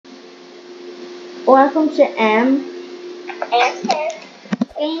Welcome to M. And Ted.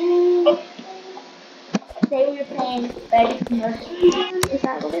 And today we're playing Betty's Nursery. Is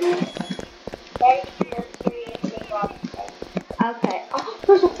that what it is? Betty's Nursery is in Robinson. Okay. Oh,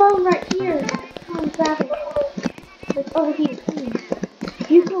 there's a phone right here. Come on, grab it. It's over here, please.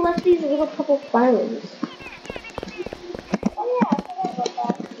 You collect these little couple phones. Oh yeah, I forgot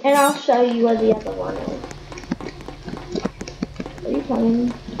about that. And I'll show you where the other one is. Are you playing?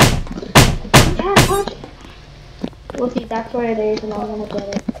 You can't touch it. Well, see, that's where it is, and I'm gonna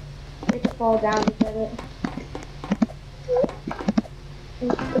get it. You have to fall down to get it.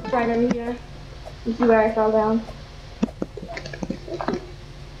 It's right over here. You see where I fell down?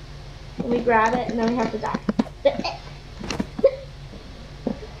 And we grab it, and then we have to die.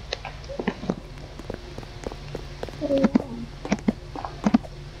 What are you doing?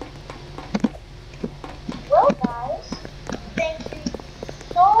 Well guys, thank you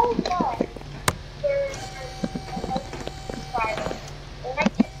so much for subscribing. And I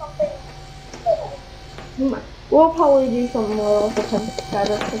did something little. We'll probably do something little for 10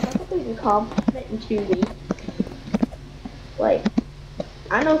 subscribers, because that's what we can compliment in 2 weeks. Like,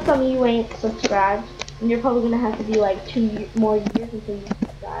 I know some of you ain't subscribed, and you're probably gonna have to be like 2 more years until you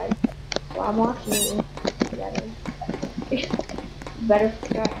subscribe. So I'm watching you together. Better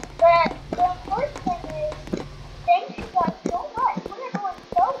subscribe. But the important thing is, thank you guys so much. We're doing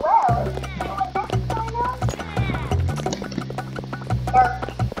so well. You know what next time out?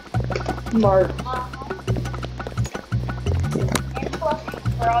 Mark. And plus,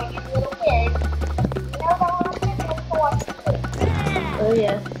 for all you little kids, you know how I'm going to watch it. Oh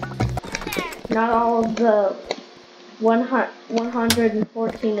yes. Not all of the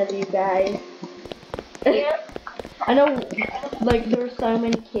 114 of you guys. Yep. I know, like, there were so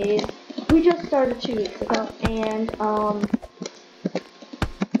many kids. We just started 2 weeks ago, and,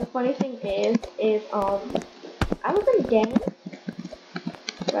 the funny thing is, I was in a game,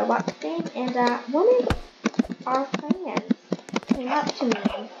 Roblox game, and, one of our fans came up to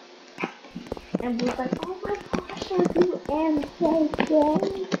me, and was like, oh my gosh, are you MJJ?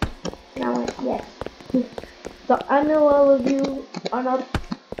 And I went, yes. So I know all of you are not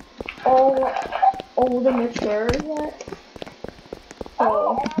all old and mature yet. Oh, So, and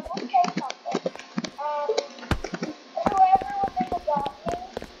I will say something. Whoever was in the balcony,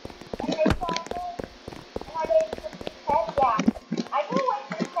 and they saw me, and I gave them a pet, yeah. I know what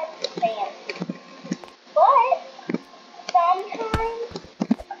the pet's a fan. But, sometimes,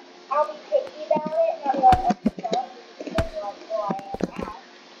 I'll be picky about it, and I'll be like, okay, so this is like who I am now.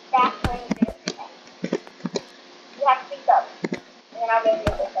 That's when you do it. You have to speak up, and then I'll give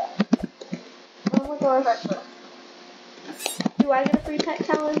you a pet. oh my gosh. Do I get a free pet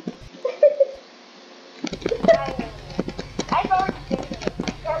challenge? I've already been to this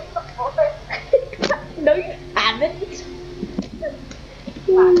before. No, you haven't.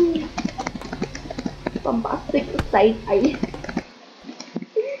 Bombastic side eye.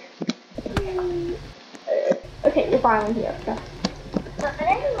 Okay, you're finally here. Okay. But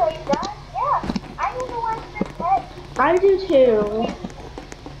anyway, guys, yeah, I don't know why it's been pet. I do too.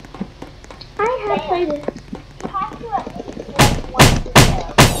 I have played it. You have to at least like one video.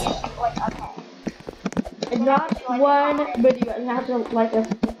 Like, okay. Not one video. You have to like a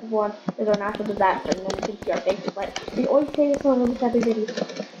specific one. There's a natural disaster, and then you can see our faces. Like, we always say this on almost every video.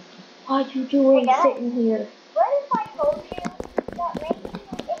 What are you doing sitting here? What if I told you that maybe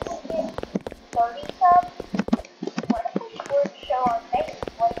if we get 30 subs, what if we would show our face?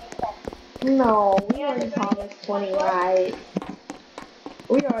 What do you think? No, we already promised 20 likes.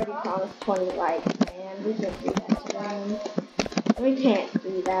 We already promised 20 likes, man. We can't do that to them. We can't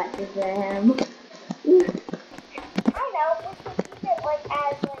do that to them. I know, we could keep it like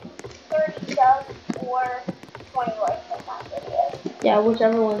as like 30 subs or 20 likes on that video. Yeah,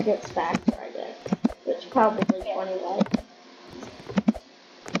 whichever one gets faster, I guess. Which probably 20 likes.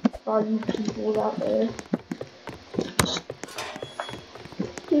 For all you people out there.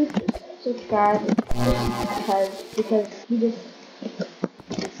 Dude, just subscribe because we just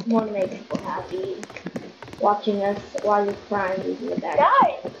want to make people happy watching us while you're crying using the back.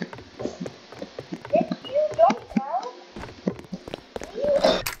 Guys, if you don't know, we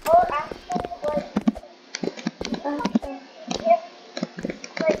are actually like, if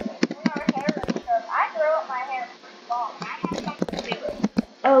like when our hair is short, I grow up my hair long. I have something to do with it.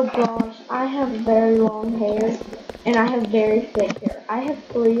 Oh gosh, I have very long hair and I have very thick hair. I have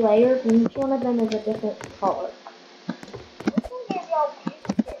 3 layers and each one of them is a different color. We can give y'all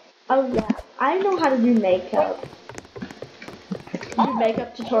beauty tips. Oh yeah, I know how to do makeup. Do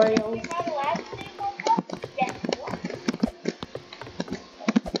makeup tutorials. You're not allowed to do makeup? Yes, you are.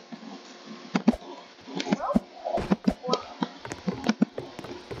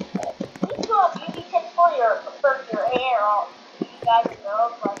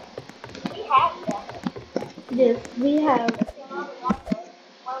 Yes, we have.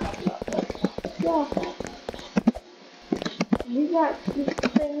 Yeah, we got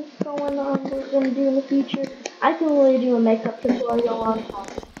things going on we're gonna do in the future. I can really do a makeup tutorial on top.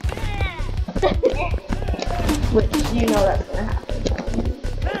 Which you know that's gonna happen.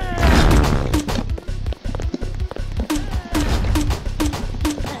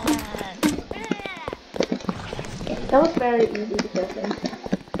 That was very easy to get in.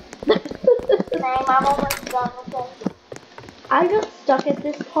 Same, I'm almost done with it. I got stuck at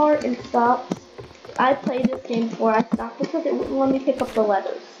this part and stopped. I played this game before I stopped because it wouldn't let me pick up the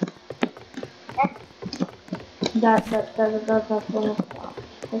letters. That's when I stopped.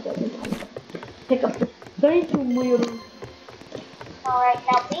 Pick up the banking wheel. Alright,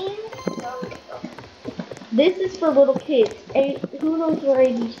 now these. This is for little kids. Who knows your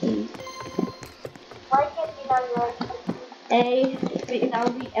ABCs? Why can't you know your A, that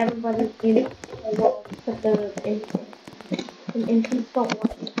would be everybody in the world except those infants. And infants don't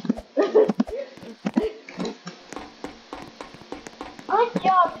want it. Good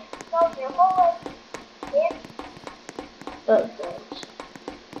job, soldier. Hold it. Oh, gosh.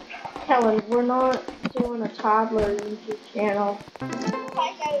 Helen, we're not doing a toddler YouTube channel. I know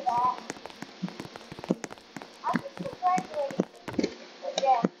that. I just graduated. But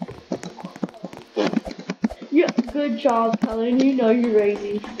yeah. Yeah, good job, Helen. You know you're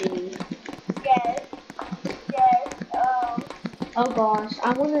ABCs. Yes. Yes. Oh gosh,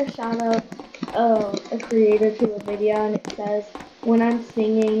 I want to shout out a creator to a video, and it says when I'm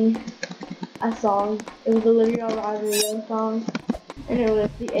singing a song, it was Olivia Rodrigo song, and it was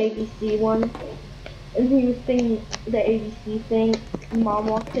the ABC one, and he was singing the ABC thing. Mom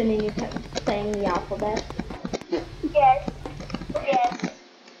walked in and he kept saying the alphabet. Yes. Yes.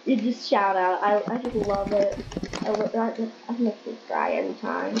 You just shout out. I just love it. That makes me cry every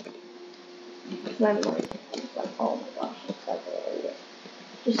time. Cause I'm like, oh my gosh, it's so hilarious.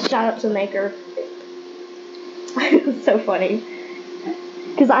 Just shout out to Maker. It was so funny.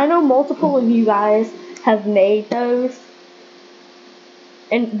 Because I know multiple of you guys have made those.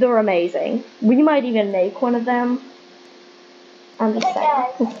 And they're amazing. We might even make one of them. I'm just Hey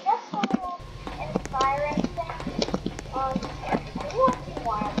guys, saying. just a little inspiring thing. We want to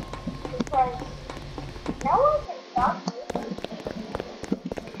one because no one can stop you.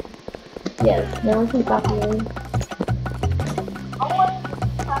 Yes, no one can stop you. I want you to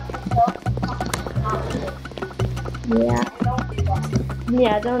stop yourself. Yeah. Don't do that.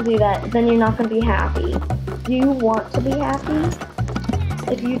 Yeah, don't do that. Then you're not going to be happy. Do you want to be happy?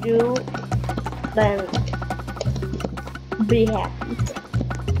 If you do, then be happy.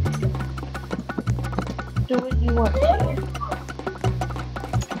 Do what you want to.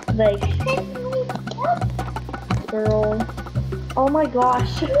 Like, girl. Oh my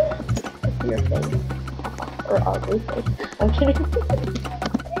gosh. Look your face. Or ugly face. I'm kidding.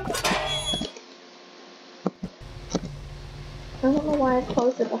 I don't know why I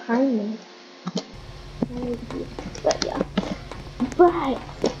closed it behind me. But yeah. But,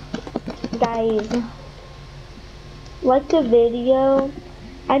 guys, like the video.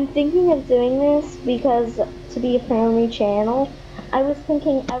 I'm thinking of doing this because to be a family channel, I was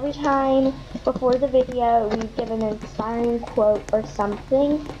thinking every time before the video we give an inspiring quote or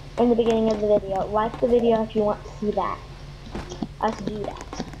something in the beginning of the video. Like the video if you want to see that. Us do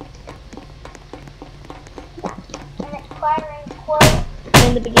that. An inspiring quote.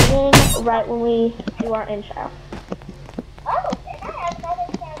 In the beginning, right when we do our intro. Oh, and I have another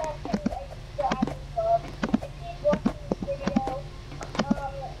shout out to the Obby Club. If he's watching this video,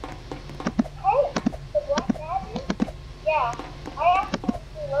 hey, the Black Daddy, yeah, I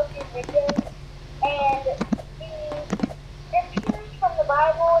absolutely love your videos, and the scriptures from the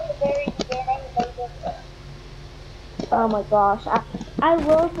Bible in the very beginning, they just Oh my gosh. I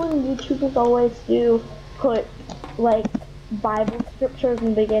love when YouTubers always do put, like, Bible scriptures in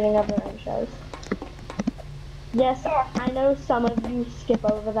the beginning of their intros. Yes, I know some of you skip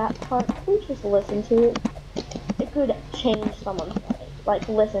over that part. Please just listen to it. It could change someone's life. Like,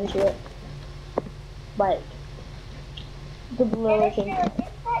 listen to it. Like, the and literal if you're change. into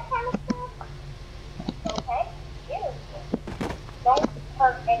that kind of stuff, okay, you don't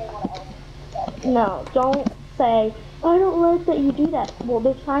hurt anyone else. No, don't say, I don't like that you do that. Well,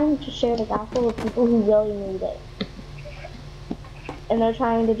 they're trying to share the gospel with people who really need it. And they're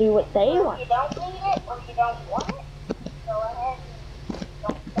trying to do what they want. If you don't need it or you don't want it, go ahead and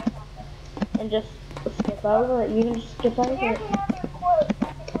don't say nothing. And just skip over it. You can just skip over Here's it. another quote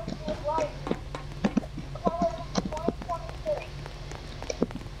that the person of life. Proverbs 20:23.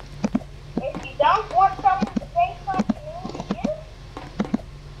 If you don't want someone to say something new to you,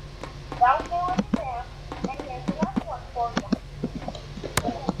 don't do it to them. And here's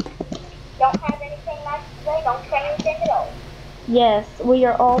They don't say anything at all. Yes, we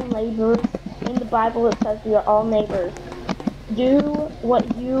are all neighbors. In the Bible it says we are all neighbors. Do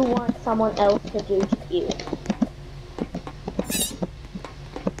what you want someone else to do to you.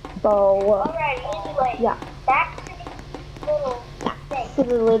 So, Alright, anyway. yeah. Back to the little thing. To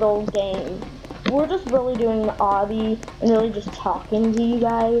the little game. We're just really doing the obby and really just talking to you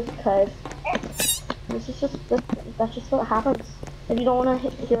guys because that's just what happens. If you don't want to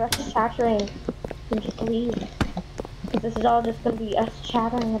hear us chattering, then just leave. Because this is all just going to be us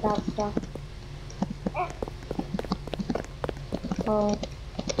chattering about stuff. Oh,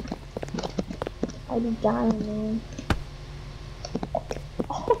 I'd be dying, man.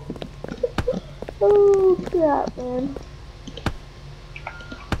 Oh, crap, man.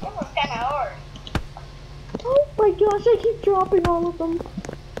 It was kind of hard. Oh my gosh, I keep dropping all of them.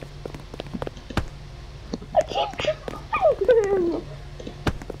 I keep dropping them.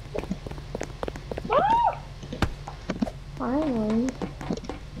 Finally.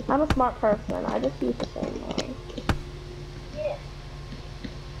 I'm a smart person. I just use the same one. Yeah.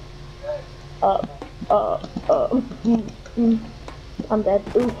 I'm dead.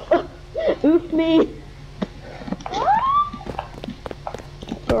 Oof. Oof me.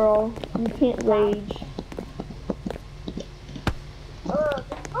 Girl, you can't rage. This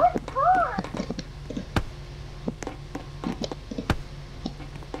was hard.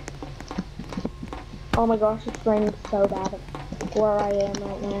 Oh my gosh, it's raining so bad where I am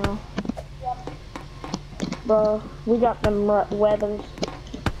right now. Yep. Bro, we got them weathers.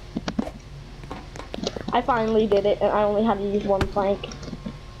 I finally did it, and I only had to use one plank.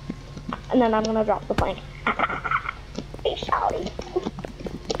 And then I'm gonna drop the plank. Hey, shouty.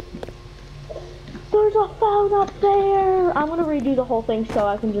 There's a phone up there. I'm gonna redo the whole thing so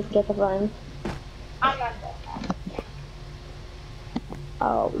I can just get the phone. I'm not doing that.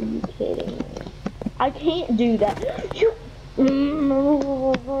 Oh, are you kidding me? I can't do that. You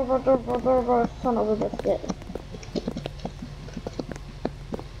son of a biscuit.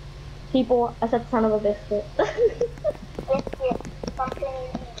 People, I said son of a biscuit. Biscuit, something you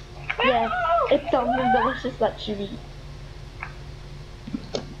eat. Yes, it's something delicious that you eat.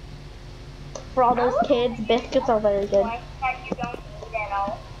 For all those kids, biscuits are very good. That you don't eat at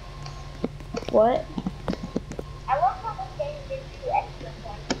all. What? I love how this game gives you extra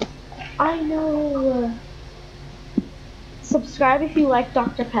points. I know. Subscribe if you like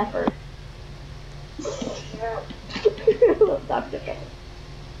Dr. Pepper. I love Dr. Pepper.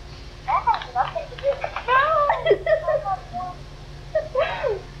 That has nothing to do with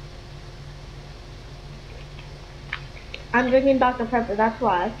I'm drinking Dr. Pepper, that's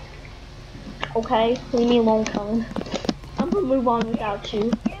why. Okay, leave me alone, Colin. I'm gonna move on without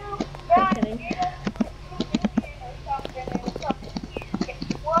you. Just kidding.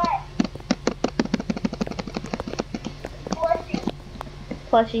 What?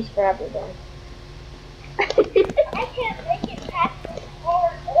 Plushies for everyone. I can't make it past this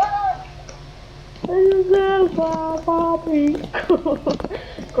floor.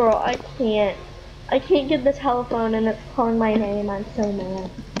 Girl, I can't. I can't get the telephone and it's calling my name. I'm so mad.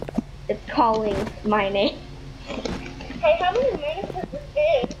 It's calling my name. Hey, how many minutes has this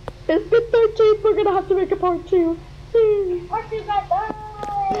been? It's been 13. We're gonna have to make a part 2. Part 2 got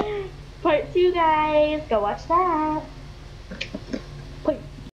done. Part 2, guys. Go watch that.